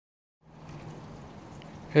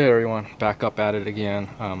Hey everyone, back up at it again.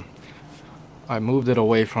 I moved it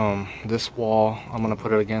away from this wall. I'm gonna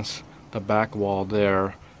put it against the back wall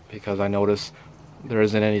there because I noticed there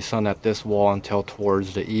isn't any sun at this wall until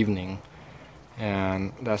towards the evening,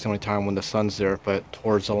 and that's the only time when the sun's there. But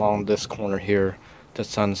towards along this corner here, the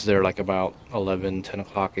sun's there like about 10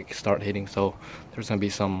 o'clock. It can start hitting, so there's gonna be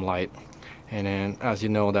some light. And then, as you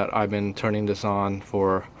know, that I've been turning this on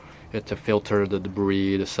for it to filter the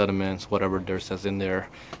debris, the sediments, whatever there's in there.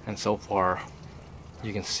 And so far,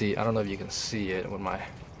 you can see, I don't know if you can see it with my,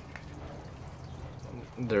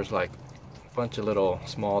 there's like a bunch of little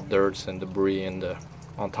small dirts and debris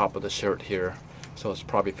on top of the shirt here. So it's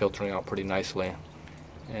probably filtering out pretty nicely.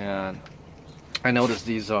 And I noticed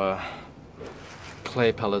these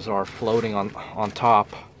clay pellets are floating on top.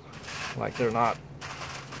 Like they're not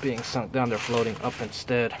being sunk down, they're floating up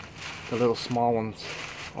instead. The little small ones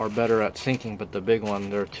are better at sinking, but the big one,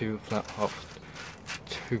 they're too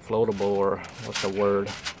floatable, or what's the word,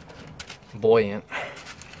 buoyant.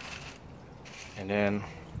 And then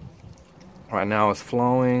right now it's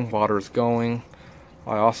flowing, water's going.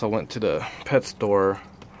 I also went to the pet store,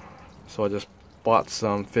 so I just bought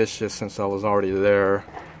some fishes since I was already there.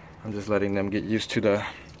 I'm just letting them get used to the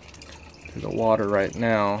water right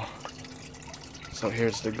now. So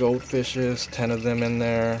here's the goldfishes, 10 of them in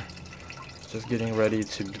there. Just getting ready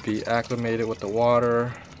to be acclimated with the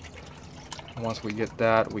water. Once we get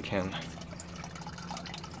that, we can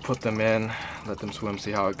put them in, let them swim,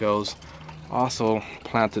 see how it goes. Also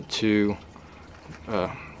planted 2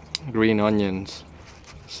 green onions,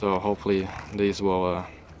 so hopefully these will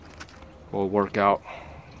work out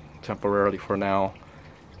temporarily for now.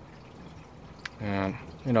 And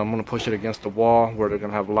you know, I'm gonna push it against the wall where they're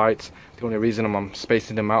gonna have lights. The only reason I'm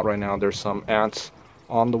spacing them out right now, there's some ants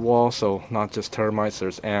on the wall, so not just termites,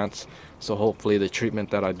 there's ants. So hopefully the treatment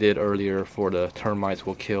that I did earlier for the termites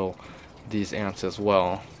will kill these ants as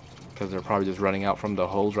well, because they're probably just running out from the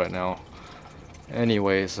holes right now.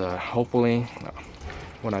 Anyways, hopefully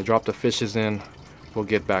when I drop the fishes in, we'll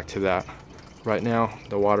get back to that. Right now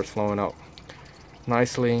the water's flowing out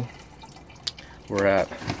nicely. We're at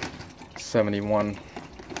 71%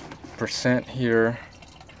 here,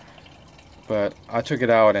 but I took it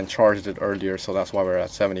out and charged it earlier, so that's why we're at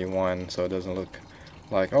 71. So it doesn't look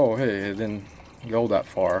like, oh hey, it didn't go that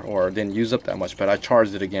far or it didn't use up that much. But I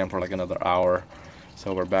charged it again for like another hour,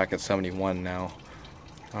 so we're back at 71 now.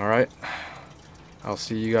 Alright, I'll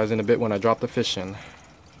see you guys in a bit when I drop the fish in.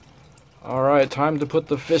 Alright, time to put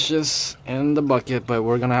the fishes in the bucket, but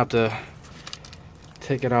we're gonna have to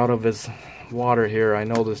take it out of its water here. I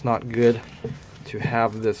know it's not good to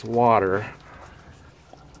have this water.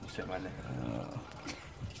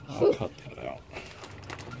 I'll cut that out.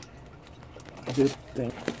 Good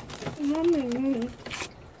thing. Mommy,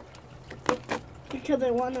 because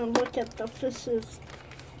I want to look at the fishes.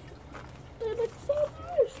 They look so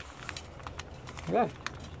nice. Yeah.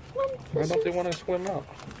 Why don't they want to swim out?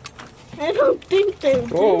 I don't think they do.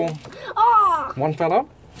 Whoa. Ah! One fell out?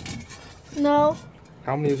 No.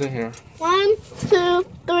 How many is in here? 1, 2,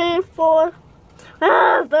 3, 4.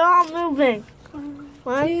 Ah, they're all moving.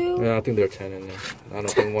 1, 2. Yeah, I think there are 10 in there. I don't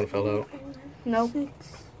think one fell out. No. 6,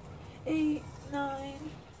 8, 9.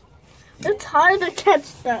 It's hard to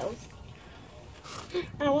catch those.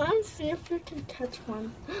 I want to see if we can catch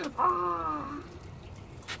one. Ah!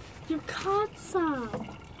 You caught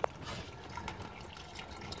some.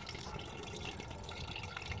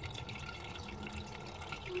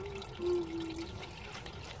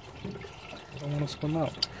 I don't want to swim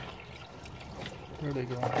out. Where are they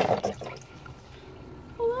going?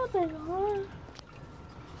 Oh, there they are.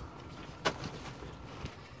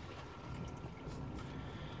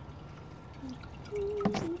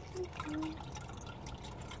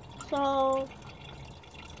 So,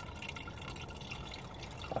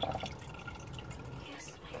 Yes,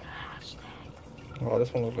 my gosh. Oh,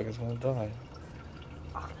 this one looks like it's going to die.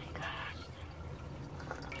 Oh my gosh.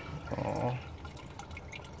 Oh.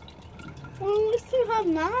 well, we still have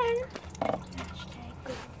 9. Hashtag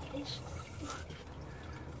goldfish.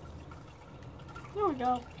 There we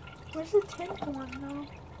go. Where's the 10th one though?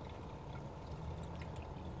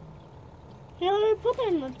 Yeah, we put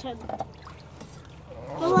it in the 10.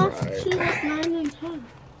 The last 2 was 9 and 10.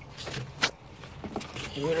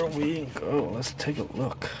 Where do we go? Let's take a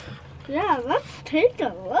look. Yeah, let's take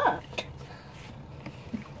a look.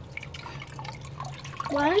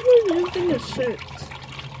 Why are you using the shirts?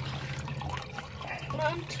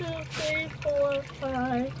 1, 2, 3, 4,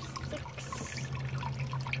 5, 6.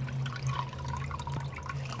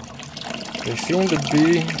 They seem to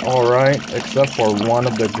be alright, except for one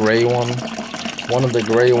of the gray ones. One of the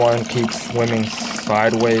gray ones keeps swimming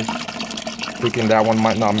sideways. Thinking that one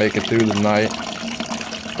might not make it through the night,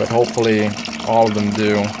 but hopefully all of them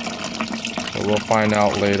do. So we'll find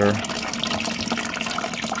out later.